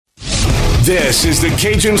This is the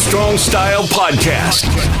Cajun Strong Style Podcast.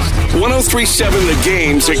 1037 The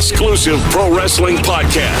Game's exclusive pro wrestling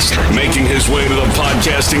podcast. Making his way to the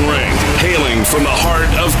podcasting ring. Hailing from the heart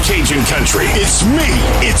of Cajun country. It's me.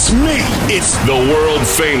 It's the world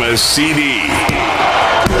famous CD.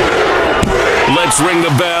 Let's ring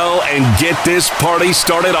the bell and get this party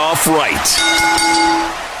started off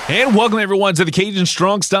right. And welcome, everyone, to the Cajun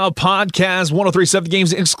Strong Style Podcast, 1037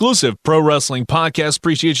 Games exclusive pro wrestling podcast.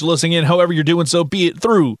 Appreciate you listening in, however you're doing so, be it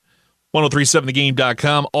through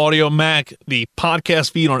 1037thegame.com, Audio Mac, the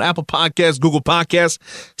podcast feed on Apple Podcasts, Google Podcasts,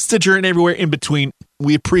 Stitcher, and everywhere in between.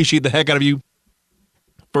 We appreciate the heck out of you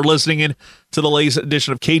for listening in to the latest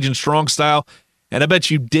edition of Cajun Strong Style, and I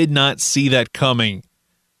bet you did not see that coming.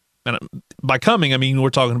 And by coming, I mean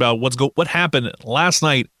we're talking about what happened last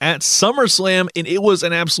night at SummerSlam, and it was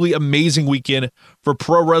an absolutely amazing weekend for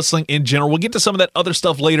pro wrestling in general. We'll get to some of that other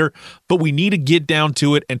stuff later, but we need to get down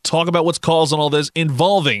to it and talk about what's causing all this,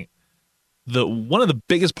 involving one of the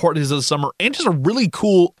biggest parties of the summer and just a really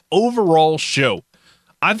cool overall show.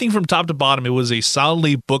 I think from top to bottom, it was a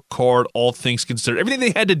solidly booked card, all things considered. Everything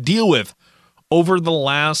they had to deal with over the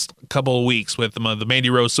last couple of weeks with the Mandy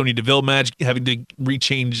Rose Sonya Deville match, having to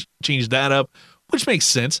change that up, which makes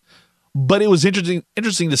sense. But it was interesting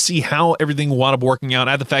to see how everything wound up working out.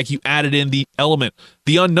 At the fact you added in the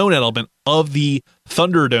unknown element of the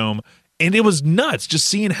Thunderdome, and it was nuts just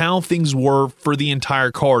seeing how things were for the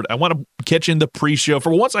entire card. I want to catch in the pre-show.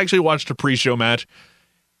 For once, I actually watched a pre-show match,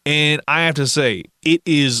 and I have to say, it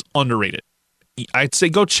is underrated. I'd say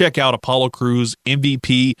go check out Apollo Crews,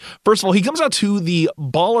 MVP. First of all, he comes out to the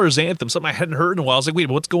Ballers Anthem, something I hadn't heard in a while. I was like, wait,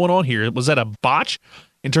 what's going on here? Was that a botch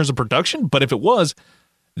in terms of production? But if it was,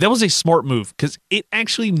 that was a smart move because it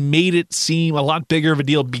actually made it seem a lot bigger of a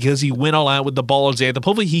deal because he went all out with the Ballers Anthem.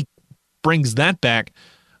 Hopefully he brings that back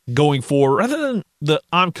going forward rather than the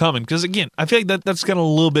I'm Coming, because again, I feel like that's kind of a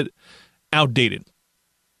little bit outdated.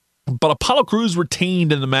 But Apollo Crews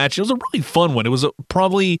retained in the match. It was a really fun one. It was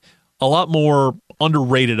probably a lot more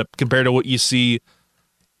underrated compared to what you see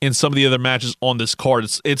in some of the other matches on this card.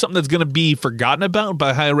 It's something that's going to be forgotten about, but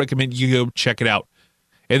I highly recommend you go check it out.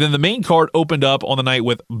 And then the main card opened up on the night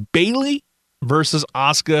with Bayley versus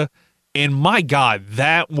Asuka, and my God,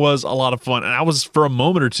 that was a lot of fun. And I was, for a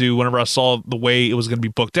moment or two, whenever I saw the way it was going to be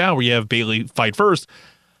booked out, where you have Bayley fight first,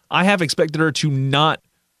 I have expected her to not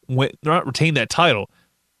retain that title.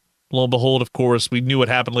 Lo and behold, of course, we knew what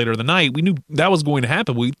happened later in the night. We knew that was going to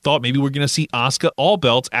happen. We thought maybe we were going to see Asuka all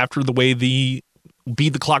belts after the way the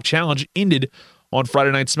Beat the Clock challenge ended on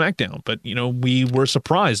Friday Night SmackDown. But, we were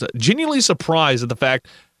surprised, genuinely surprised at the fact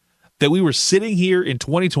that we were sitting here in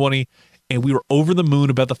 2020 and we were over the moon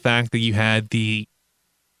about the fact that you had the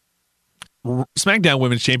SmackDown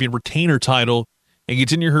Women's Champion retain her title and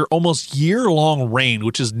continue her almost year-long reign,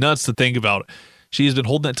 which is nuts to think about. She has been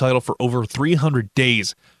holding that title for over 300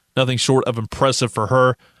 days. Nothing short of impressive for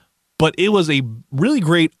her. But it was a really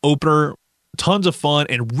great opener, tons of fun,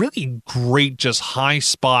 and really great just high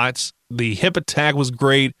spots. The hip attack was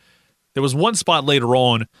great. There was one spot later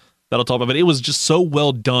on that I'll talk about, but it was just so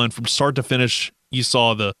well done from start to finish. You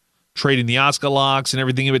saw the trading the Asuka locks and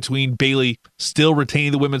everything in between. Bayley still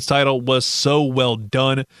retaining the women's title was so well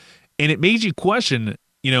done. And it made you question,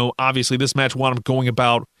 obviously this match wound up going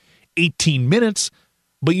about 18 minutes,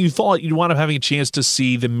 but you thought you'd wind up having a chance to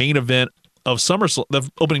see the main event of SummerSlam, the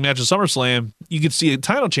opening match of SummerSlam. You could see a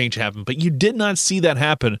title change happen, but you did not see that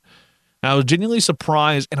happen. I was genuinely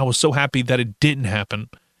surprised, and I was so happy that it didn't happen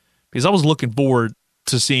because I was looking forward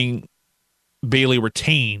to seeing Bayley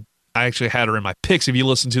retain. I actually had her in my picks. If you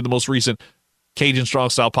listen to the most recent Cajun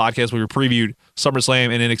Strong Style podcast, we reviewed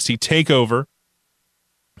SummerSlam and NXT TakeOver.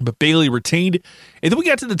 But Bayley retained. And then we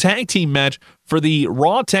got to the tag team match for the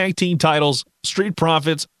Raw tag team titles, Street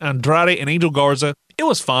Profits, Andrade, and Angel Garza. It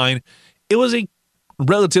was fine. It was a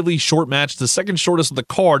relatively short match, the second shortest of the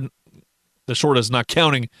card, the shortest not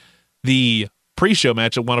counting the pre-show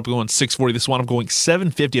match. It wound up going 6:40. This wound up going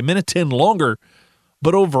 7:50, a minute 10 longer.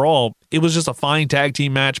 But overall, it was just a fine tag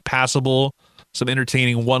team match, passable, some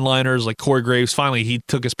entertaining one-liners like Corey Graves. Finally, he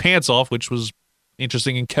took his pants off, which was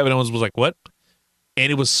interesting, and Kevin Owens was like, what? And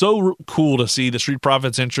it was so cool to see the Street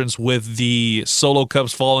Profits entrance with the Solo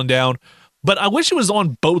Cups falling down. But I wish it was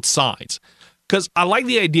on both sides because I like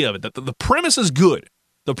the idea of it. That the premise is good.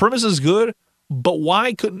 The premise is good, but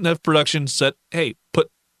why couldn't have production said, hey, put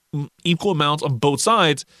equal amounts on both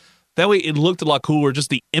sides? That way it looked a lot cooler. Just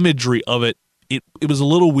the imagery of it. It was a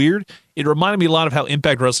little weird. It reminded me a lot of how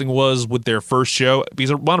Impact Wrestling was with their first show because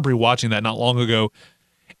I wound up rewatching that not long ago.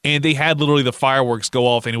 And they had literally the fireworks go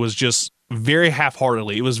off and it was just very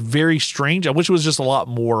half-heartedly. It was very strange. I wish it was just a lot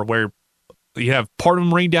more where you have part of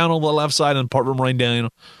them rain down on the left side and part of them rain down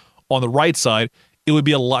on the right side, it would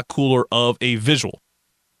be a lot cooler of a visual.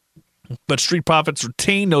 But Street Profits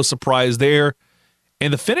retained, no surprise there.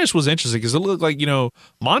 And the finish was interesting because it looked like,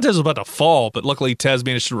 Montez was about to fall, but luckily Taz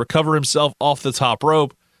managed to recover himself off the top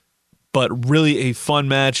rope. But really a fun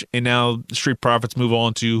match, and now Street Profits move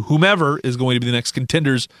on to whomever is going to be the next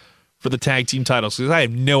contenders for the tag team titles. Because I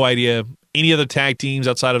have no idea any other tag teams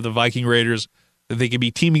outside of the Viking Raiders that they could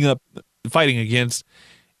be teaming up, fighting against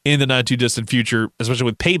in the not too distant future, especially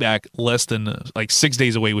with Payback less than 6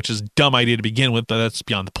 days away, which is a dumb idea to begin with, but that's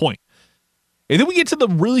beyond the point. And then we get to the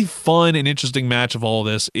really fun and interesting match of all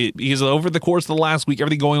of this. Because over the course of the last week,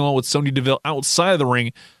 everything going on with Sonya Deville outside of the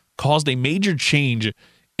ring caused a major change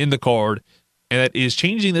in the card, and that is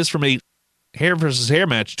changing this from a hair versus hair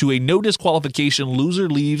match to a no disqualification loser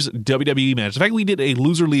leaves WWE match. The fact we did a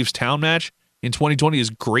loser leaves town match in 2020 is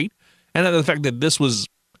great, and the fact that this was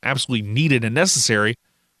absolutely needed and necessary.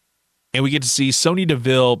 And we get to see Sonya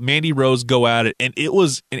Deville, Mandy Rose go at it, and it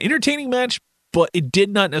was an entertaining match, but it did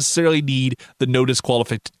not necessarily need the no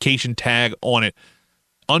disqualification tag on it.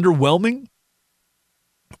 Underwhelming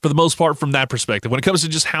for the most part from that perspective. When it comes to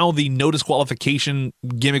just how the no disqualification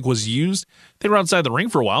gimmick was used, they were outside the ring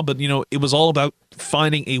for a while, but it was all about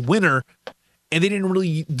finding a winner, and they didn't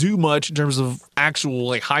really do much in terms of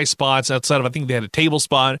actual high spots outside of, I think they had a table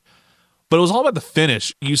spot, but it was all about the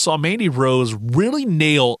finish. You saw Mandy Rose really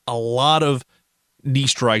nail a lot of knee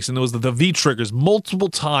strikes, and there was the V triggers multiple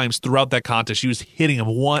times throughout that contest. She was hitting them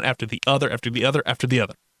one after the other, after the other, after the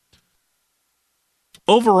other.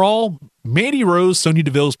 Overall, Mandy Rose, Sonya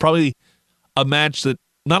Deville is probably a match that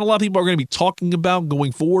not a lot of people are going to be talking about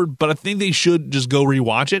going forward, but I think they should just go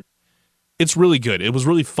rewatch it. It's really good. It was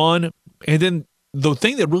really fun. And then the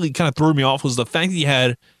thing that really kind of threw me off was the fact that you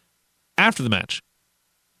had, after the match,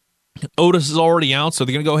 Otis is already out, so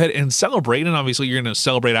they're going to go ahead and celebrate, and obviously you're going to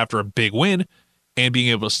celebrate after a big win and being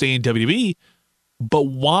able to stay in WWE. But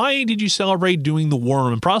why did you celebrate doing the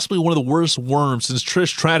worm? And possibly one of the worst worms since Trish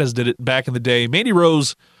Stratus did it back in the day. Mandy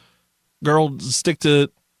Rose, girl, stick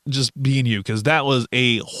to just being you, because that was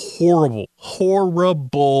a horrible,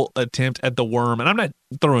 horrible attempt at the worm. And I'm not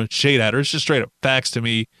throwing shade at her. It's just straight up facts to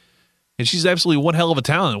me. And she's absolutely one hell of a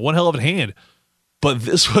talent, one hell of a hand. But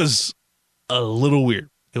this was a little weird.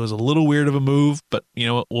 It was a little weird of a move, but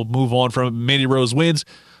we'll move on from it. Mandy Rose wins.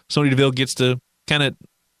 Sonya Deville gets to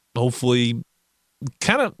hopefully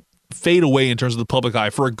fade away in terms of the public eye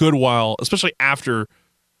for a good while, especially after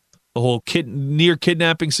the whole near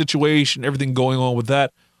kidnapping situation, everything going on with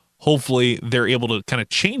that. Hopefully they're able to kind of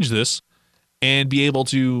change this and be able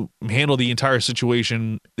to handle the entire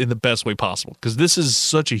situation in the best way possible, because this is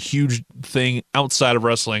such a huge thing outside of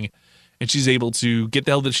wrestling, and she's able to get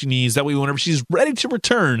the help that she needs. That way, whenever she's ready to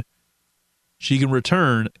return, she can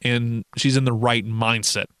return, and she's in the right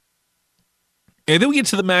mindset. And then we get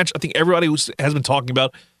to the match I think everybody has been talking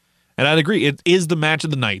about, and I'd agree, it is the match of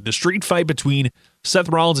the night. The street fight between Seth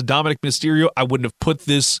Rollins and Dominic Mysterio. I wouldn't have put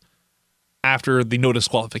this after the no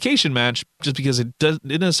disqualification match, just because it didn't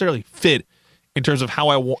necessarily fit in terms of how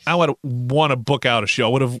I want to book out a show. I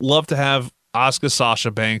would have loved to have Asuka Sasha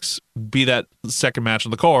Banks be that second match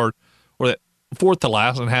on the card, or that fourth to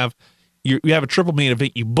last, and have you have a triple main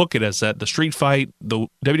event. You book it as that: the street fight, the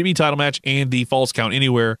WWE title match, and the Falls Count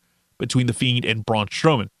Anywhere between The Fiend and Braun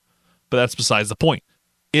Strowman. But that's besides the point.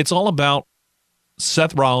 It's all about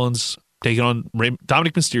Seth Rollins taking on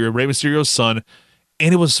Dominic Mysterio, Rey Mysterio's son,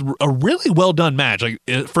 and it was a really well done match.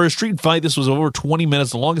 For a street fight, this was over 20 minutes,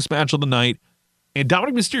 the longest match of the night, and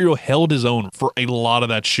Dominic Mysterio held his own for a lot of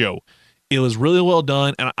that show. It was really well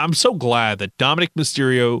done, and I'm so glad that Dominic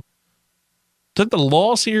Mysterio took the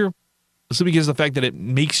loss here, simply because of the fact that it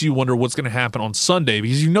makes you wonder what's going to happen on Sunday,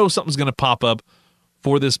 because something's going to pop up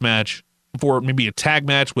for this match, for maybe a tag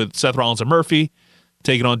match with Seth Rollins and Murphy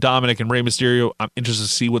taking on Dominic and Rey Mysterio. I'm interested to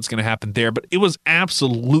see what's going to happen there, but it was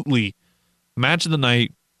absolutely match of the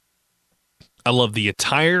night. I love the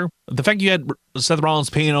attire. The fact you had Seth Rollins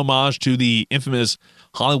paying homage to the infamous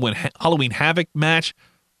Halloween Havoc match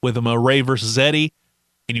with Rey versus Eddie,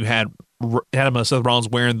 and you had Seth Rollins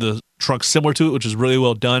wearing the trunks similar to it, which is really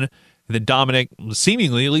well done. And then Dominic,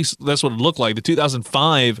 seemingly, at least that's what it looked like, the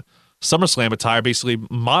 2005 SummerSlam attire, basically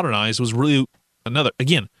modernized, was really another.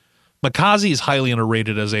 Again, Mikaze is highly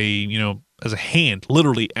underrated as a hand,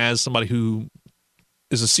 literally as somebody who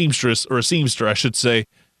is a seamstress, or a seamster, I should say.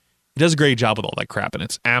 He does a great job with all that crap, and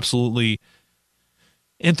it's absolutely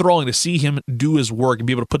enthralling to see him do his work and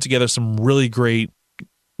be able to put together some really great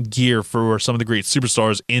gear for some of the great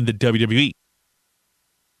superstars in the WWE.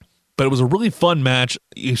 But it was a really fun match.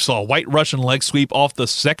 You saw a White Russian leg sweep off the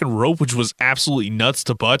second rope, which was absolutely nuts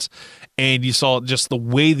to butts. And you saw just the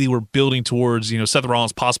way they were building towards, Seth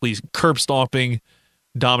Rollins possibly curb stomping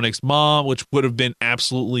Dominic's mom, which would have been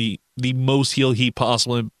absolutely the most heel heat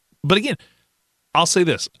possible. But again, I'll say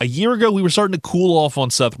this. A year ago, we were starting to cool off on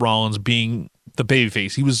Seth Rollins being the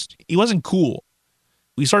babyface. He wasn't cool.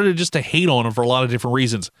 We started just to hate on him for a lot of different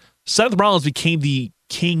reasons. Seth Rollins became the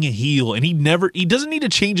king heel, and he doesn't need to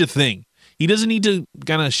change a thing. He doesn't need to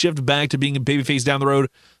kind of shift back to being a babyface down the road.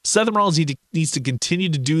 Seth Rollins needs to continue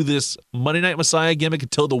to do this Monday Night Messiah gimmick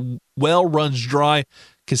until the well runs dry,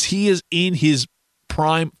 because he is in his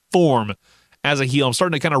prime form as a heel. I'm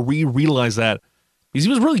starting to kind of realize that, because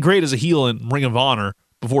he was really great as a heel in Ring of Honor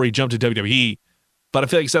before he jumped to WWE. But I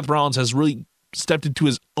feel like Seth Rollins has really stepped into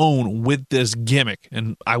his own with this gimmick,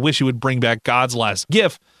 and I wish he would bring back God's Last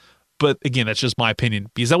Gift. But again, that's just my opinion,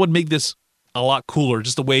 because that would make this a lot cooler,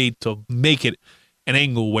 just a way to make it an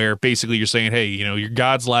angle where basically you're saying, hey, you're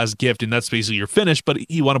God's last gift, and that's basically your finish, but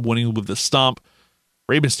he wound up winning with the stomp.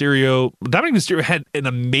 Dominic Mysterio had an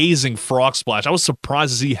amazing frog splash. I was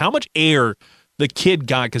surprised to see how much air the kid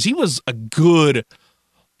got, because he was a good,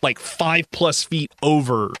 5+ feet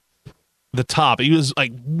over the top. He was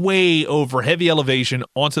way over, heavy elevation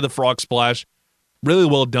onto the frog splash. Really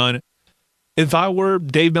well done. If I were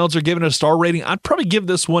Dave Meltzer giving it a star rating, I'd probably give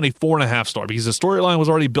this one a 4.5 star, because the storyline was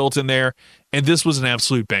already built in there, and this was an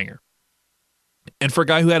absolute banger. And for a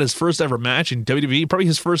guy who had his first ever match in WWE, probably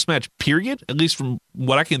his first match, period, at least from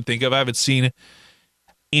what I can think of. I haven't seen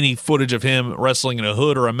any footage of him wrestling in a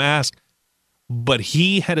hood or a mask, but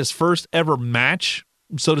he had his first ever match,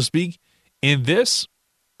 so to speak. In this,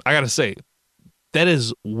 I got to say, that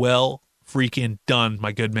is well freaking done,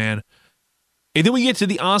 my good man. And then we get to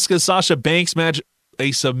the Asuka-Sasha Banks match,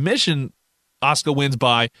 a submission Asuka wins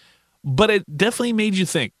by, but it definitely made you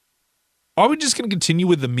think, are we just going to continue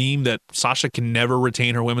with the meme that Sasha can never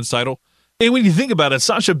retain her women's title? And when you think about it,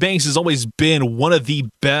 Sasha Banks has always been one of the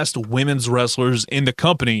best women's wrestlers in the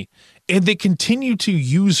company, and they continue to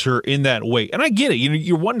use her in that way. And I get it.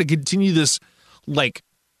 You're wanting to continue this,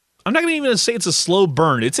 I'm not even going to say it's a slow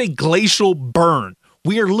burn. It's a glacial burn.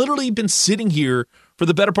 We are literally been sitting here for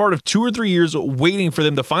the better part of 2 or 3 years waiting for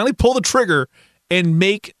them to finally pull the trigger and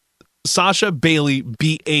make Sasha Bayley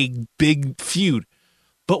be a big feud.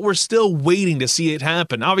 But we're still waiting to see it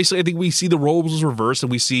happen. Obviously, I think we see the roles reversed,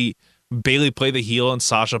 and we see Bayley play the heel and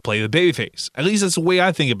Sasha play the babyface. At least that's the way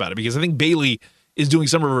I think about it, because I think Bayley is doing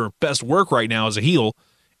some of her best work right now as a heel,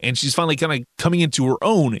 and she's finally kind of coming into her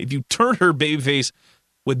own. If you turn her babyface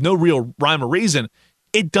with no real rhyme or reason,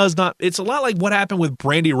 it does not. It's a lot like what happened with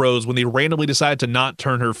Brandy Rose when they randomly decided to not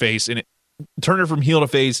turn her face and turn her from heel to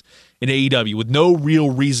face in AEW with no real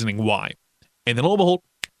reasoning why. And then lo and behold,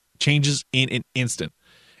 changes in an instant.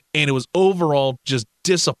 And it was overall just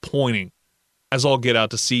disappointing as all get out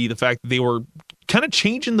to see the fact that they were kind of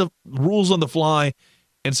changing the rules on the fly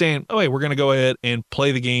and saying, oh, hey, we're going to go ahead and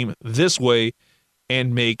play the game this way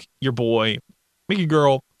and make your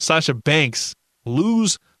girl, Sasha Banks,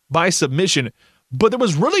 lose by submission. But there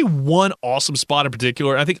was really one awesome spot in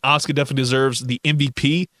particular. I think Asuka definitely deserves the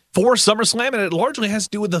MVP for SummerSlam, and it largely has to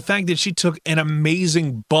do with the fact that she took an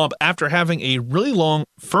amazing bump after having a really long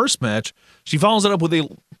first match. She follows it up with a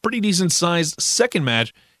pretty decent-sized second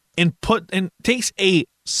match and takes a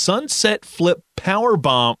sunset flip power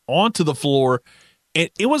bomb onto the floor.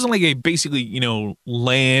 It wasn't like a basically,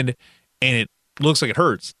 land and it looks like it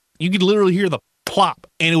hurts. You could literally hear the plop,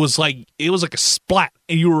 and it was like a splat,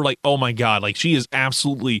 and you were like, oh my god, she is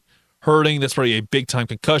absolutely hurting. That's probably a big time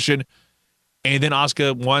concussion. And then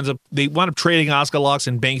Asuka wind up trading Asuka locks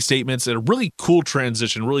and bank statements at a really cool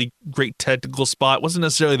transition, really great technical spot. It wasn't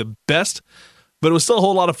necessarily the best, but it was still a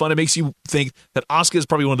whole lot of fun. It makes you think that Asuka is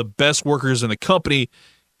probably one of the best workers in the company,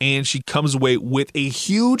 and she comes away with a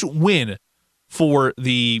huge win for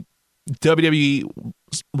the WWE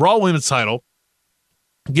Raw Women's title.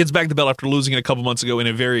 Gets back the belt after losing it a couple months ago in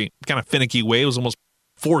a very kind of finicky way. It was almost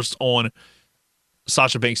forced on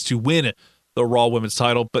Sasha Banks to win the Raw Women's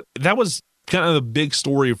title, but that was kind of the big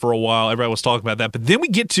story for a while. Everybody was talking about that. But then we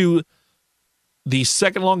get to the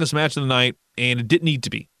second longest match of the night, and it didn't need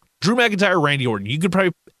to be. Drew McIntyre, Randy Orton. You could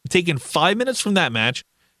probably taken 5 minutes from that match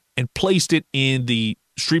and placed it in the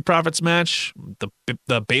Street Profits match,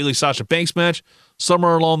 the Bayley Sasha Banks match,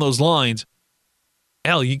 somewhere along those lines.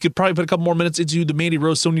 Hell, you could probably put a couple more minutes into the Mandy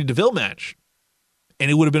Rose Sonya Deville match, and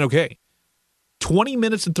it would have been okay. 20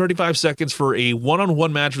 minutes and 35 seconds for a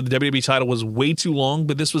one-on-one match for the WWE title was way too long,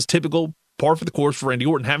 but this was typical, par for the course for Randy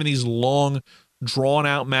Orton, having these long,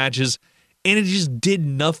 drawn-out matches, and it just did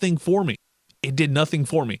nothing for me. It did nothing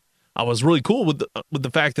for me. I was really cool with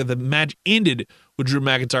the fact that the match ended with Drew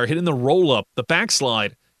McIntyre hitting the roll-up, the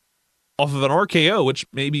backslide, off of an RKO, which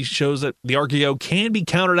maybe shows that the RKO can be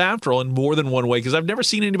countered after all in more than one way, because I've never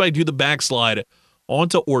seen anybody do the backslide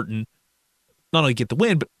onto Orton, not only get the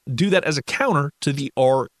win, but do that as a counter to the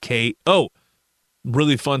RKO.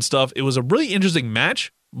 Really fun stuff. It was a really interesting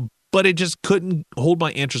match, but it just couldn't hold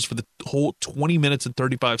my interest for the whole 20 minutes and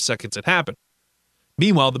 35 seconds it happened.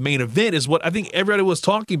 Meanwhile, the main event is what I think everybody was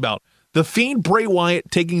talking about. The Fiend Bray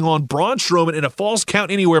Wyatt taking on Braun Strowman in a Falls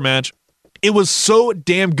Count Anywhere match. It was so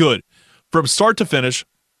damn good. From start to finish,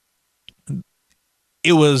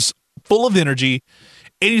 it was full of energy,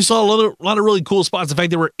 and you saw a lot of really cool spots. The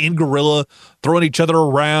fact they were in Gorilla, throwing each other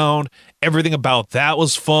around, everything about that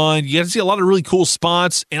was fun. You got to see a lot of really cool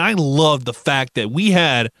spots, and I loved the fact that we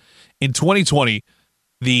had, in 2020,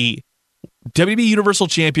 the WWE Universal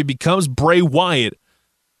Champion becomes Bray Wyatt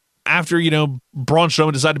after, Braun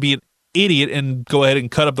Strowman decided to be an idiot and go ahead and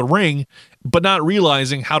cut up the ring, but not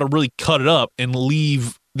realizing how to really cut it up and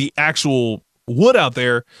leave the actual wood out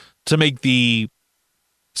there to make the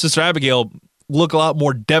Sister Abigail look a lot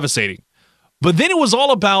more devastating. But then it was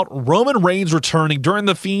all about Roman Reigns returning during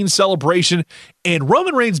the Fiend celebration, and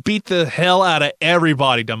Roman Reigns beat the hell out of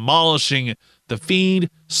everybody, demolishing the Fiend,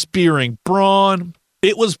 spearing Braun.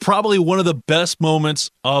 It was probably one of the best moments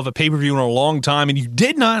of a pay-per-view in a long time, and you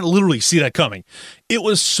did not literally see that coming. It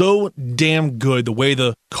was so damn good the way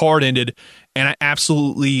the card ended, and I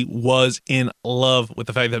absolutely was in love with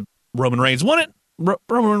the fact that Roman Reigns won it.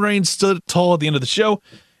 Roman Reigns stood tall at the end of the show,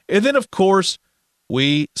 and then, of course,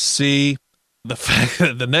 we see the fact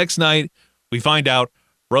that the next night we find out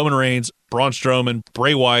Roman Reigns, Braun Strowman,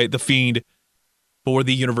 Bray Wyatt, The Fiend for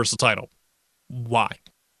the Universal title. Why?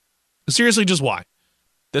 Seriously, just why?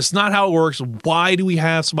 That's not how it works. Why do we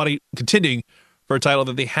have somebody contending for a title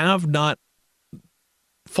that they have not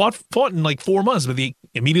fought in like 4 months, but they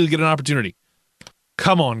immediately get an opportunity?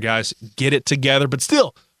 Come on, guys. Get it together. But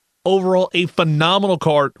still, overall, a phenomenal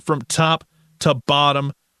card from top to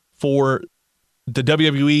bottom for the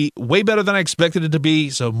WWE. Way better than I expected it to be,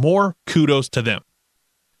 so more kudos to them.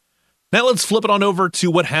 Now let's flip it on over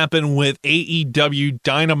to what happened with AEW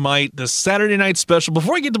Dynamite, the Saturday night special.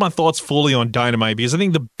 Before I get to my thoughts fully on Dynamite, because I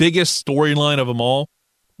think the biggest storyline of them all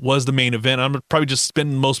was the main event. I'm probably just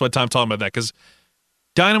spending most of my time talking about that, because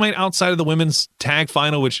Dynamite, outside of the women's tag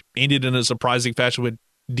final, which ended in a surprising fashion with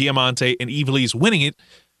Diamante and Ivelisse winning it,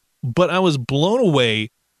 but I was blown away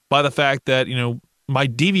by the fact that, my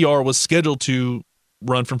DVR was scheduled to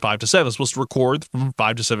run from 5 to 7. I was supposed to record from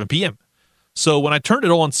 5 to 7 p.m. So when I turned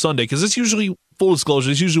it on Sunday, because it's usually, full disclosure,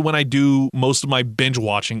 it's usually when I do most of my binge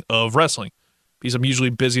watching of wrestling, because I'm usually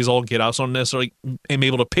busy as all get out, so I don't necessarily am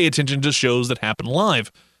able to pay attention to shows that happen live,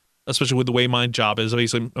 especially with the way my job is.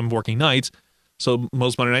 Obviously, I'm working nights, so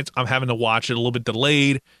most Monday nights I'm having to watch it a little bit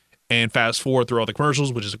delayed and fast forward through all the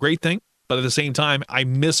commercials, which is a great thing. But at the same time, I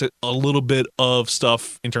miss it a little bit of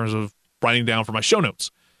stuff in terms of writing down for my show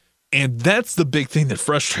notes. And that's the big thing that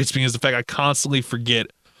frustrates me, is the fact I constantly forget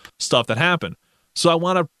stuff that happened. So I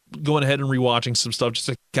want to go ahead and rewatching some stuff just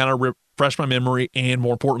to kind of refresh my memory and,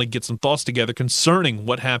 more importantly, get some thoughts together concerning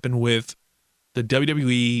what happened with the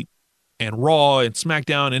WWE and Raw and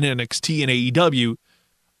SmackDown and NXT and AEW.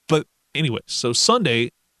 But anyway, so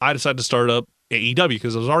Sunday I decided to start up AEW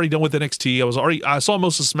because I was already done with NXT. I saw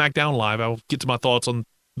most of SmackDown live. I'll get to my thoughts on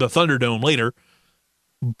the Thunderdome later.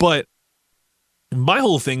 But my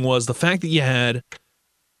whole thing was the fact that you had,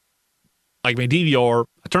 like, my DVR,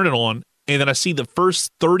 I turn it on, and then I see the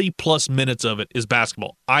first 30 plus minutes of it is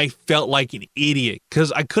basketball. I felt like an idiot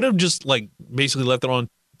because I could have just, basically left it on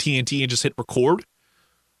TNT and just hit record.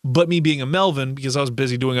 But me being a Melvin, because I was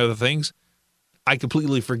busy doing other things, I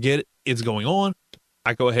completely forget it's going on.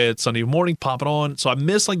 I go ahead Sunday morning, pop it on. So I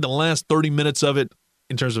missed the last 30 minutes of it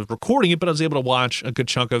in terms of recording it, but I was able to watch a good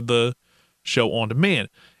chunk of the show on demand.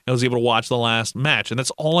 I was able to watch the last match, and that's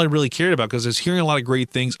all I really cared about, because I was hearing a lot of great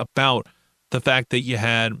things about the fact that you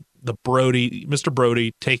had Mr.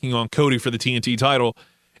 Brody taking on Cody for the TNT title,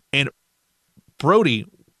 and Brody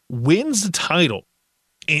wins the title,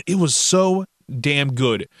 and it was so damn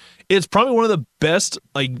good. It's probably one of the best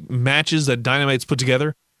matches that Dynamite's put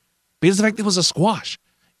together, because of the fact that it was a squash.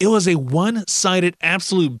 It was a one-sided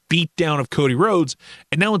absolute beatdown of Cody Rhodes,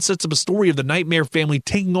 and now it sets up a story of the Nightmare family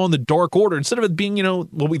taking on the Dark Order. Instead of it being,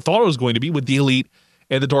 what we thought it was going to be with the Elite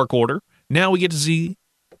and the Dark Order, now we get to see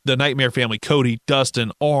the Nightmare family, Cody,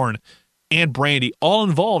 Dustin, Arn, and Brandy, all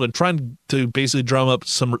involved in trying to basically drum up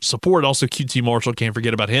some support. Also, QT Marshall, can't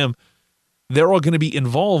forget about him. They're all going to be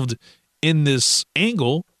involved in this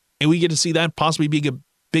angle, and we get to see that possibly being a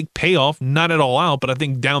big payoff, not at All Out, but I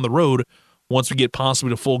think down the road once we get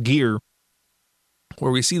possibly to Full Gear,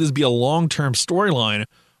 where we see this be a long-term storyline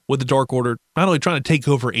with the Dark Order not only trying to take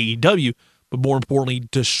over AEW, but more importantly,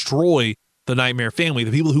 destroy the Nightmare family,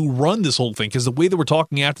 the people who run this whole thing. Because the way that we're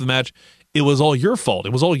talking after the match, it was all your fault.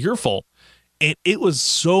 It was all your fault. And it was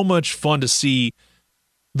so much fun to see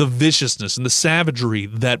the viciousness and the savagery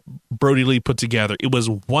that Brody Lee put together. It was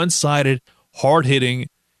one-sided, hard-hitting,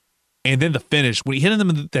 and then the finish. When he hit him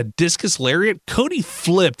with that discus lariat, Cody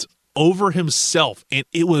flipped over himself, and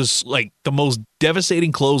it was like the most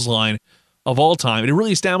devastating clothesline of all time. And it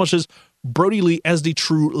really establishes Brody Lee as the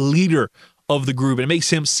true leader of the group, and it makes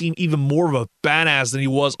him seem even more of a badass than he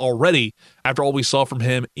was already after all we saw from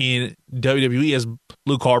him in WWE as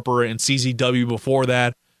Luke Harper and CZW before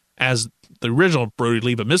that as the original Brody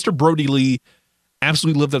Lee. But Mr. Brody Lee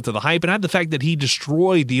absolutely lived up to the hype, and I had the fact that he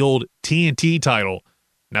destroyed the old TNT title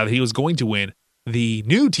now that he was going to win the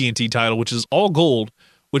new TNT title, which is all gold,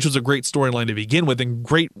 which was a great storyline to begin with, and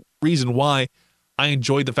great reason why I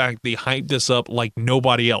enjoyed the fact they hyped this up like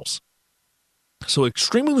nobody else. So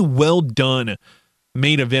extremely well done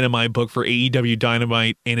main event in my book for AEW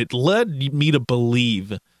Dynamite, and it led me to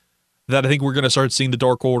believe that I think we're going to start seeing the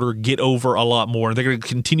Dark Order get over a lot more, and they're going to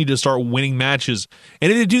continue to start winning matches.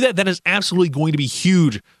 And if they do that, that is absolutely going to be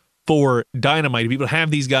huge for Dynamite to be able to have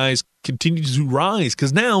these guys continue to rise,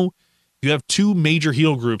 because now you have two major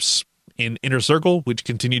heel groups in Inner Circle, which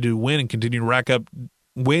continue to win and continue to rack up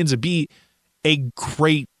wins and be a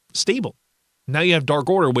great stable. Now you have Dark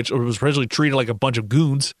Order, which was originally treated like a bunch of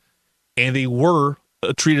goons, and they were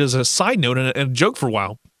treated as a side note and a joke for a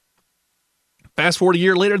while. Fast forward a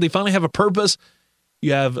year later, they finally have a purpose.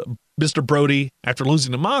 You have Mr. Brody, after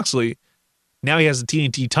losing to Moxley, now he has the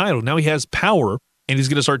TNT title. Now he has power, and he's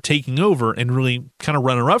going to start taking over and really kind of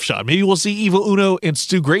run a roughshod. Maybe we'll see Evil Uno and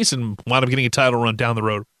Stu Grayson wind up getting a title run down the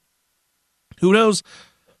road. Who knows?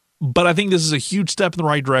 But I think this is a huge step in the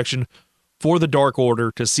right direction for the Dark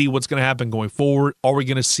Order to see what's going to happen going forward. Are we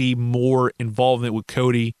going to see more involvement with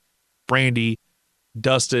Cody, Brandy,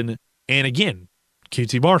 Dustin, and again,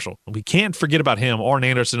 QT Marshall? We can't forget about him, Arn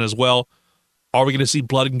Anderson as well. Are we going to see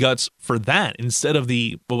Blood and Guts for that instead of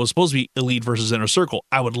what was supposed to be Elite versus Inner Circle?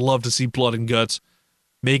 I would love to see Blood and Guts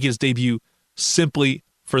make his debut simply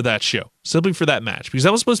for that show, simply for that match, because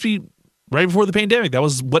that was supposed to be right before the pandemic. That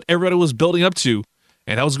was what everybody was building up to.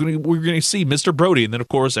 And that was we were going to see Mr. Brody. And then, of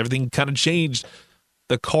course, everything kind of changed.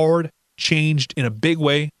 The card changed in a big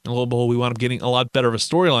way. And lo and behold, we wound up getting a lot better of a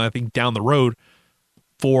storyline, I think, down the road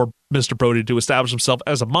for Mr. Brody to establish himself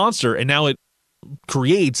as a monster. And now it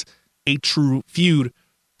creates a true feud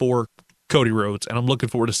for Cody Rhodes. And I'm looking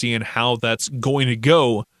forward to seeing how that's going to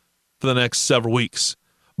go for the next several weeks.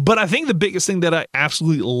 But I think the biggest thing that I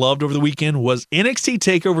absolutely loved over the weekend was NXT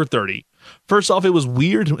TakeOver 30. First off, it was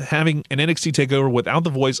weird having an NXT TakeOver without the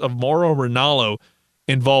voice of Mauro Ranallo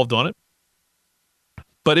involved on it.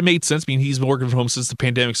 But it made sense. I mean, he's been working from home since the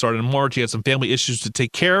pandemic started in March. He had some family issues to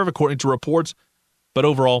take care of, according to reports. But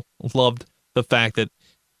overall, loved the fact that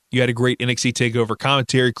you had a great NXT TakeOver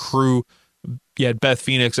commentary crew. You had Beth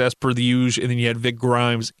Phoenix, as per the usual, and then you had Vic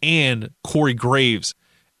Grimes and Corey Graves.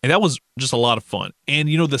 And that was just a lot of fun. And,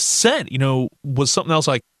 the set, was something else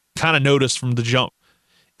I kind of noticed from the jump.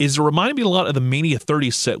 Is it reminded me a lot of the Mania 30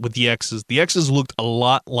 set with the X's. The X's looked a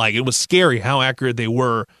lot like, it was scary how accurate they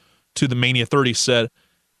were to the Mania 30 set.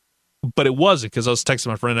 But it wasn't, because I was texting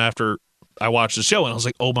my friend after I watched the show, and I was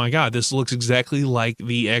like, oh my God, this looks exactly like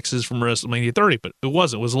the X's from WrestleMania 30. But it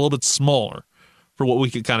wasn't. It was a little bit smaller for what we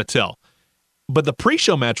could kind of tell. But the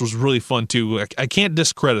pre-show match was really fun, too. I can't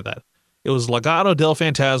discredit that. It was Legado del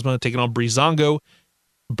Fantasma taking on Breezango,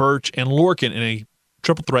 Burch, and Lorcan in a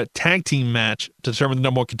triple threat tag team match to determine the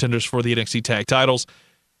number one contenders for the NXT tag titles.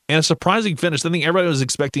 And a surprising finish. I think everybody was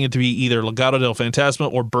expecting it to be either Legado del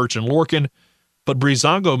Fantasma or Burch and Lorcan. But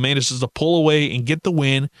Breezango manages to pull away and get the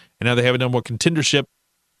win. And now they have a number one contendership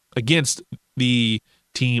against the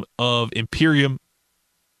team of Imperium,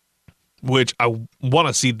 which I want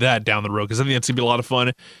to see that down the road, because I think that's going to be a lot of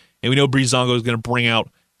fun. And we know Breezango is going to bring out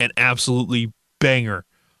an absolutely banger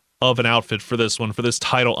of an outfit for this one, for this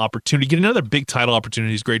title opportunity. Get another big title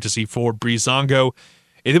opportunity is great to see for Breezango.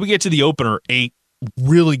 And then we get to the opener, a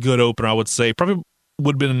really good opener, I would say. Probably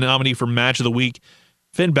would have been a nominee for Match of the Week.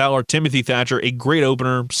 Finn Balor, Timothy Thatcher, a great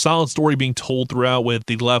opener. Solid story being told throughout with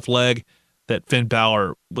the left leg that Finn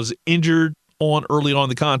Balor was injured on early on in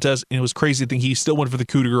the contest. And it was crazy to think he still went for the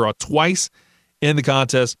coup de grace twice in the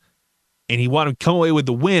contest. And he wanted to come away with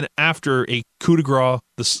the win after a coup de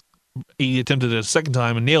grace. He attempted it a second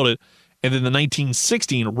time and nailed it. And then the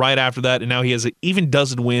 1916 right after that. And now he has an even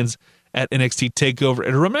dozen wins at NXT TakeOver.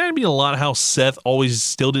 It reminded me a lot of how Seth always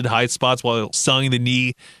still did high spots while selling the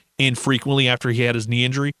knee infrequently after he had his knee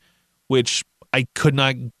injury, which I could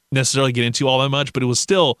not necessarily get into all that much, but it was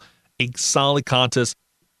still a solid contest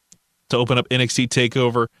to open up NXT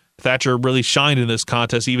TakeOver. Thatcher really shined in this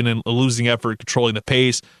contest, even in a losing effort, controlling the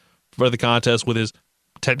pace for the contest with his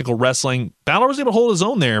technical wrestling. Balor was able to hold his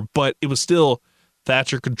own there, but it was still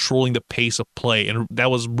Thatcher controlling the pace of play, and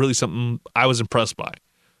that was really something I was impressed by.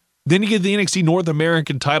 Then you get the NXT North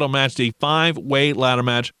American title match, a 5-way ladder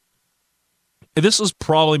match. And this was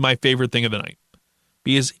probably my favorite thing of the night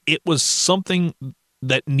because it was something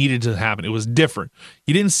that needed to happen. It was different.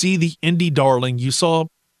 You didn't see the indie darling. You saw,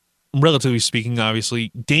 relatively speaking,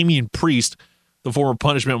 obviously, Damian Priest, the former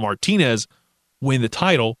Punishment Martinez, win the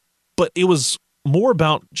title, but it was more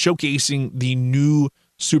about showcasing the new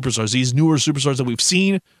superstars, these newer superstars that we've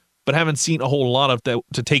seen, but haven't seen a whole lot of that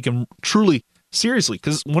to take them truly seriously.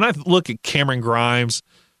 Because when I look at Cameron Grimes,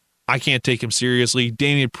 I can't take him seriously.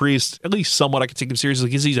 Damian Priest, at least somewhat I can take him seriously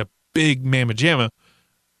because he's a big mamma jamma.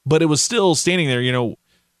 But it was still standing there,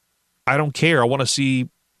 I don't care. I want to see,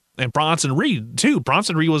 and Bronson Reed, too.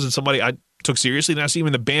 Bronson Reed wasn't somebody I took seriously, and I see him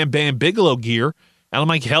in the Bam Bam Bigelow gear, and I'm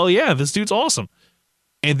like, hell yeah, this dude's awesome.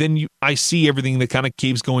 And then I see everything that kind of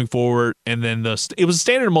keeps going forward, and then it was a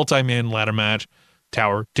standard multi-man ladder match,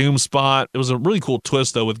 Tower Doom spot. It was a really cool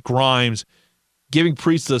twist, though, with Grimes giving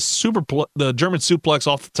Priest the German suplex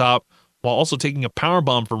off the top while also taking a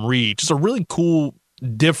powerbomb from Reed. Just a really cool,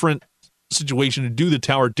 different situation to do the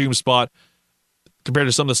Tower Doom spot compared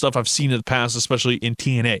to some of the stuff I've seen in the past, especially in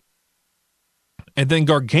TNA. And then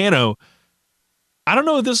Gargano, I don't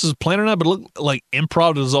know if this is planned or not, but it looked like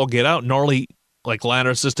improv does all get out. Gnarly, like ladder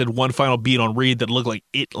assisted one final beat on Reed that looked like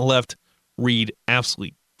it left Reed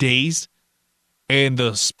absolutely dazed. And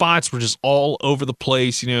the spots were just all over the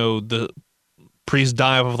place. The Priest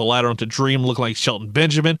dive off the ladder onto Dream looked like Shelton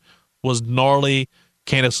Benjamin was gnarly.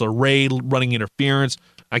 Candice LeRae running interference.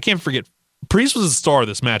 I can't forget, Priest was the star of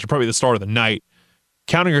this match, probably the star of the night.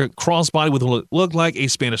 Counting a crossbody with what looked like a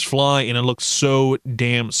Spanish fly, and it looked so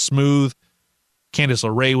damn smooth. Candice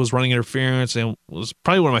LeRae was running interference, and was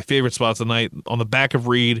probably one of my favorite spots of the night on the back of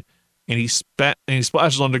Reed, and he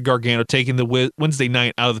splashes onto Gargano, taking the Wednesday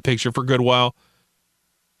night out of the picture for a good while.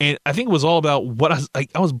 And I think it was all about what I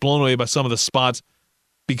was blown away by some of the spots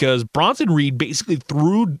because Bronson Reed basically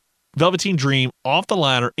threw Velveteen Dream off the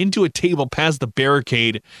ladder into a table past the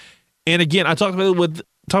barricade. And again, I talked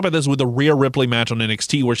about this with the Rhea Ripley match on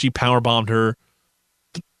NXT where she powerbombed her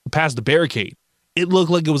past the barricade. It looked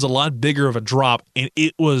like it was a lot bigger of a drop, and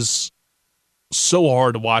it was so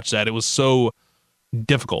hard to watch that. It was so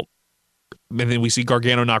difficult. And then we see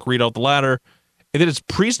Gargano knock Reed off the ladder. And then it's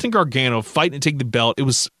Priest and Gargano fighting to take the belt. It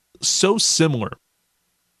was so similar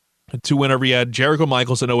to whenever you had Jericho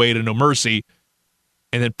Michaels in 08 and No Mercy,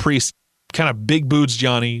 and then Priest kind of big boots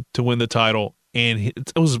Johnny to win the title. And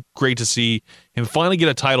it was great to see him finally get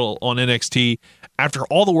a title on NXT after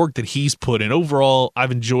all the work that he's put in. Overall,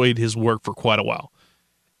 I've enjoyed his work for quite a while.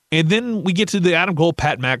 And then we get to the Adam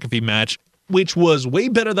Cole-Pat McAfee match, which was way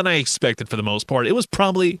better than I expected for the most part. It was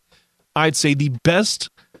probably, I'd say, the best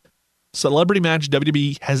celebrity match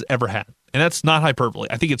WWE has ever had. And that's not hyperbole.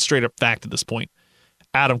 I think it's straight up fact at this point.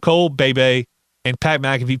 Adam Cole, Bebe, and Pat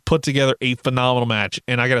McAfee put together a phenomenal match.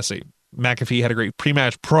 And I got to say, McAfee had a great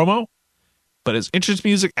pre-match promo, but his entrance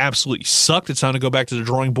music absolutely sucked. It's time to go back to the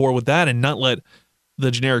drawing board with that and not let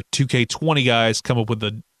the generic 2K20 guys come up with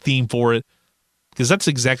the theme for it, because that's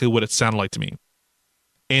exactly what it sounded like to me.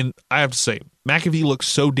 And I have to say, McAfee looked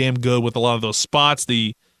so damn good with a lot of those spots.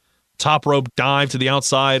 The top rope dive to the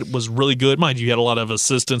outside was really good. Mind you, had a lot of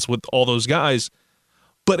assistance with all those guys,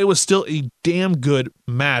 but it was still a damn good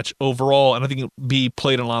match overall, and I think it'll be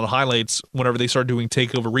played in a lot of highlights whenever they start doing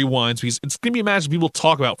TakeOver Rewinds, because it's going to be a match that people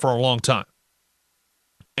talk about for a long time.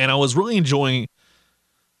 And I was really enjoying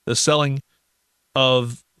the selling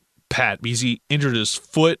of Pat because he injured his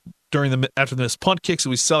foot after this punt kick, so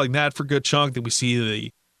he's selling that for a good chunk. Then we see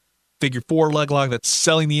the figure 4 leg lock that's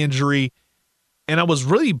selling the injury. And I was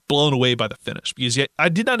really blown away by the finish because I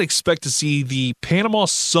did not expect to see the Panama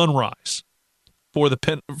Sunrise for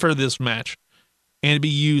this match and to be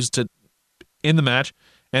used in the match.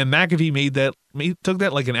 And McAfee took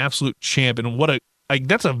that like an absolute champ. And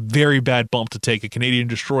that's a very bad bump to take, a Canadian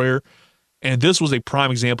Destroyer. And this was a prime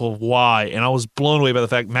example of why. And I was blown away by the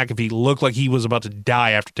fact McAfee looked like he was about to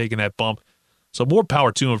die after taking that bump. So more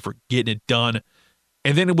power to him for getting it done.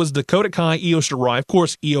 And then it was Dakota Kai, Io Shirai. Of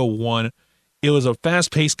course, Io won. It was a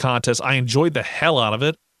fast-paced contest. I enjoyed the hell out of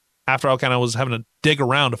it after I kind of was having to dig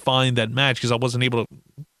around to find that match because I wasn't able to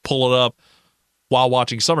pull it up while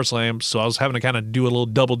watching SummerSlam. So I was having to kind of do a little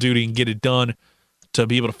double duty and get it done to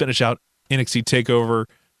be able to finish out NXT TakeOver.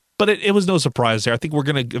 But it was no surprise there. I think we're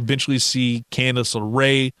going to eventually see Candice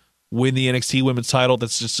LeRae win the NXT Women's title.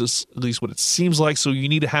 That's just at least what it seems like. So you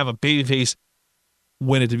need to have a babyface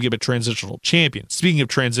win it to become a transitional champion. Speaking of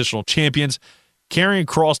transitional champions, Karrion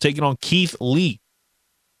Kross taking on Keith Lee.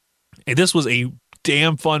 And this was a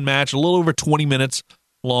damn fun match, a little over 20 minutes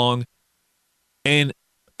long. And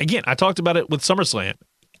again, I talked about it with SummerSlam.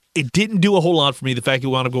 It didn't do a whole lot for me, the fact it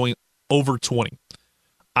wound up going over 20.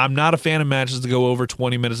 I'm not a fan of matches to go over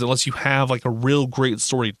 20 minutes unless you have like a real great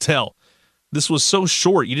story to tell. This was so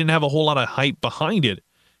short, you didn't have a whole lot of hype behind it.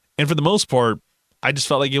 And for the most part, I just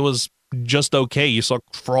felt like it was just okay. You saw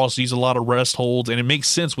Kross use a lot of rest holds, and it makes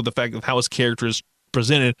sense with the fact of how his character is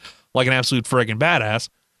presented, like an absolute friggin' badass.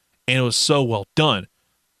 And it was so well done.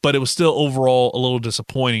 But it was still overall a little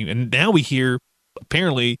disappointing. And now we hear,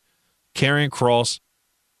 apparently, Karrion Kross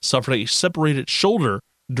suffered a separated shoulder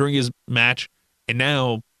during his match, and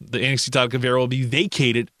now the NXT title conveyor will be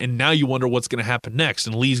vacated, and now you wonder what's going to happen next.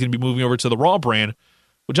 And Lee's going to be moving over to the Raw brand,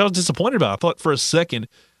 which I was disappointed about. I thought for a second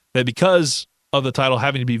that because of the title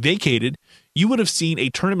having to be vacated, you would have seen a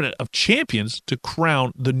tournament of champions to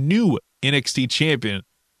crown the new NXT champion.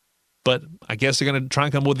 But I guess they're going to try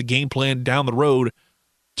and come up with a game plan down the road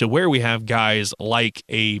to where we have guys like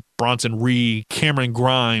a Bronson Reed, Cameron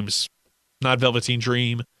Grimes, not Velveteen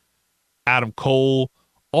Dream, Adam Cole.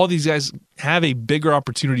 All these guys have a bigger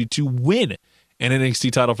opportunity to win an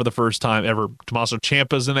NXT title for the first time ever. Tommaso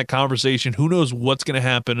Ciampa's in that conversation. Who knows what's going to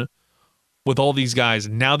happen with all these guys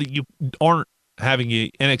now that you aren't having a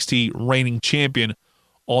NXT reigning champion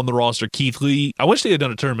on the roster. Keith Lee, I wish they had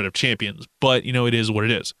done a tournament of champions, but, it is what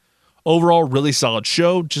it is. Overall, really solid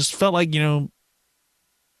show. Just felt like, the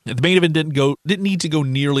main event didn't need to go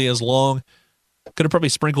nearly as long. Could have probably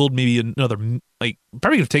sprinkled maybe another, probably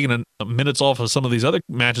could have taken a minutes off of some of these other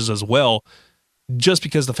matches as well. Just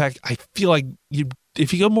because the fact, I feel like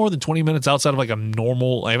if you go more than 20 minutes outside of like a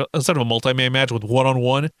normal, outside of a multi-man match with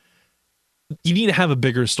one-on-one, you need to have a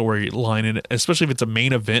bigger storyline in it, especially if it's a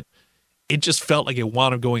main event. It just felt like it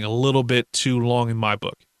wound up going a little bit too long in my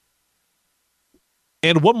book.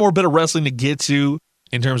 And one more bit of wrestling to get to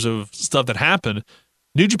in terms of stuff that happened.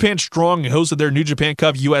 New Japan Strong hosted their New Japan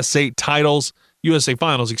Cup USA Finals,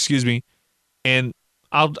 and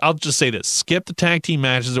I'll just say this. Skip the tag team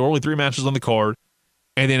matches. There were only 3 matches on the card,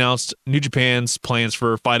 and they announced New Japan's plans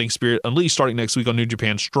for Fighting Spirit Unleashed starting next week on New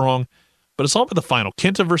Japan Strong. But it's all about the final.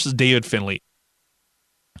 Kenta versus David Finlay.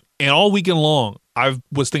 And all weekend long, I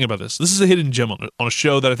was thinking about this. This is a hidden gem on a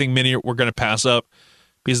show that I think many were going to pass up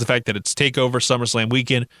because of the fact that it's TakeOver SummerSlam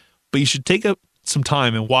weekend. But you should take up some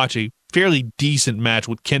time and watch a fairly decent match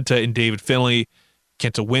with Kenta and David Finlay.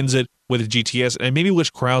 Kenta wins it with a GTS, and I maybe wish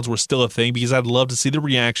crowds were still a thing because I'd love to see the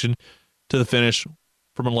reaction to the finish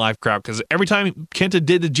from a live crowd. Because every time Kenta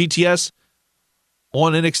did the GTS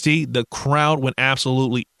on NXT, the crowd went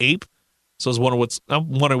absolutely ape. So I'm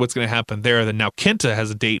wondering what's going to happen there. Then now Kenta has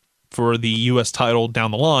a date for the U.S. title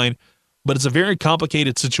down the line, but it's a very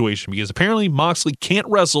complicated situation because apparently Moxley can't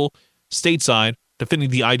wrestle stateside, defending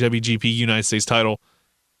the IWGP United States title.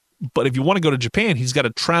 But if you want to go to Japan, he's got to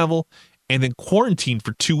travel and then quarantine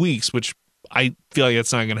for 2 weeks, which I feel like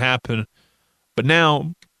that's not going to happen. But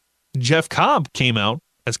now Jeff Cobb came out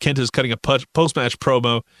as Kenta's cutting a post-match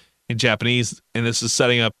promo in Japanese, and this is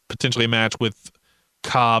setting up potentially a match with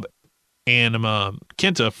Cobb and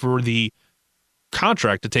Kenta for the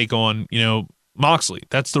contract to take on, Moxley.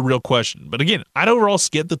 That's the real question. But again, I'd overall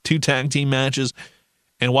skip the 2 tag team matches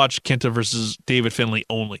and watch Kenta versus David Finlay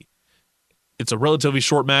only. It's a relatively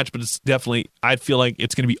short match, but it's definitely, I feel like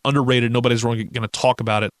it's going to be underrated. Nobody's really going to talk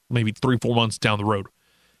about it maybe 3-4 months down the road.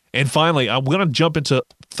 And finally, I'm going to jump into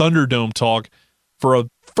Thunderdome talk for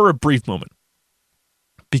a brief moment.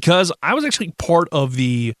 Because I was actually part of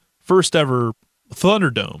the first ever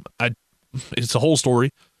Thunderdome. It's a whole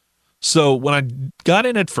story. So when I got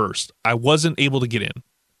in at first, I wasn't able to get in.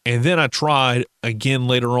 And then I tried again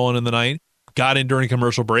later on in the night, got in during a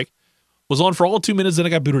commercial break, was on for all 2 minutes, then I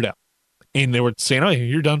got booted out. And they were saying, oh,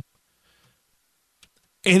 you're done.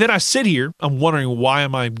 And then I sit here, I'm wondering why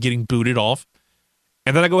am I getting booted off?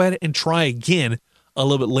 And then I go ahead and try again a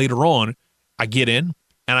little bit later on. I get in,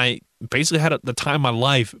 and I basically had the time of my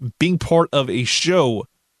life being part of a show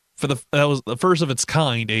that was the first of its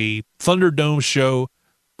kind, a Thunderdome show. It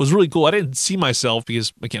was really cool. I didn't see myself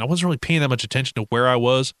because, again, I wasn't really paying that much attention to where I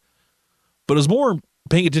was. But it was more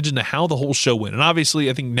paying attention to how the whole show went. And obviously,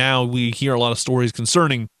 I think now we hear a lot of stories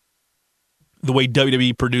concerning the way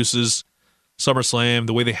WWE produces SummerSlam,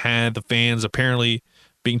 the way they had the fans apparently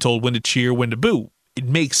being told when to cheer, when to boo. It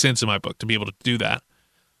makes sense in my book to be able to do that.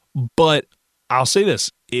 But I'll say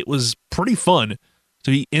this, it was pretty fun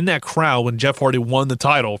to be in that crowd when Jeff Hardy won the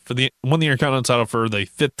Intercontinental title for the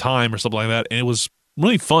 5th time or something like that. And it was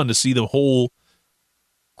really fun to see the whole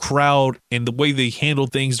crowd and the way they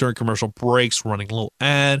handled things during commercial breaks, running a little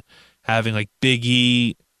ad, having like Big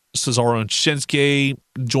E, Cesaro, and Shinsuke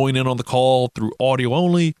join in on the call through audio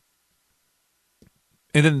only.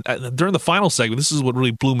 And then during the final segment, this is what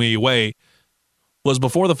really blew me away, was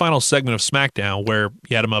before the final segment of SmackDown, where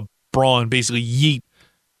you had Braun basically yeet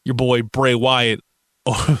your boy Bray Wyatt.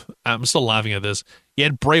 Oh, I'm still laughing at this. You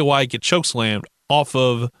had Bray Wyatt get chokeslammed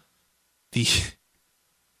onto the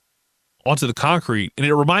concrete, and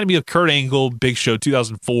it reminded me of Kurt Angle, Big Show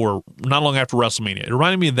 2004, not long after WrestleMania. It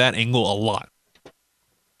reminded me of that angle a lot.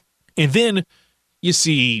 And then you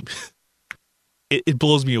see, it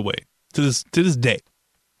blows me away to this day.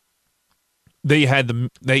 They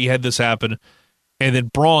had this happen, and then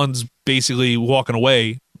Braun's basically walking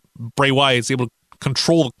away. Bray Wyatt's able to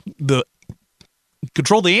control the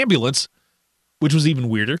ambulance, which was even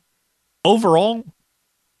weirder. Overall,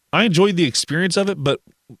 I enjoyed the experience of it, but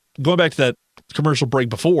going back to that commercial break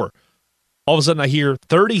before, all of a sudden I hear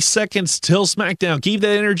 30 seconds till SmackDown. Keep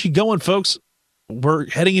that energy going, folks. We're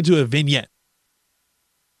heading into a vignette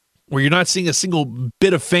where you're not seeing a single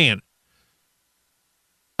bit of fan.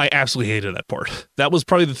 I absolutely hated that part. That was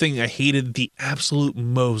probably the thing I hated the absolute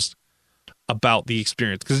most about the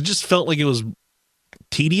experience, because it just felt like it was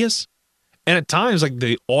tedious. And at times, like,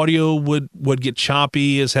 the audio would get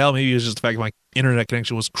choppy as hell. Maybe it was just the fact my internet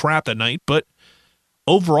connection was crap that night. But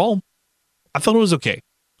overall, I thought it was okay.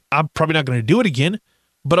 I'm probably not going to do it again,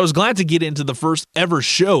 but I was glad to get into the first ever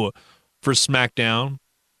show for SmackDown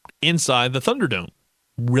inside the Thunderdome.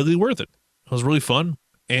 Really worth it. It was really fun,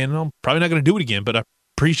 and I'm probably not going to do it again, but I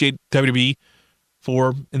appreciate WWE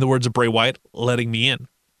for, in the words of Bray Wyatt, letting me in.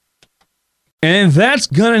 And that's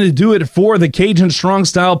going to do it for the Cajun Strong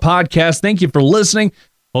Style podcast. Thank you for listening.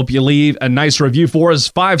 Hope you leave a nice review for us.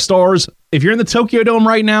 5 stars. If you're in the Tokyo Dome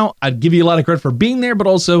right now, I'd give you a lot of credit for being there, but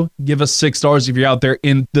also give us 6 stars if you're out there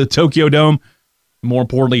in the Tokyo Dome. More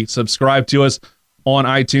importantly, subscribe to us on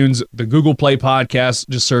iTunes, the Google Play podcast.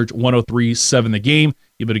 Just search 1037 The Game.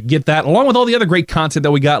 You better get that, along with all the other great content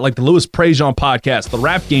that we got, like the Louis Prejean podcast, the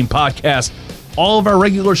Rap Game podcast, all of our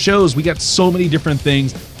regular shows. We got so many different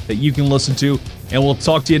things that you can listen to, and we'll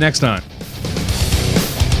talk to you next time.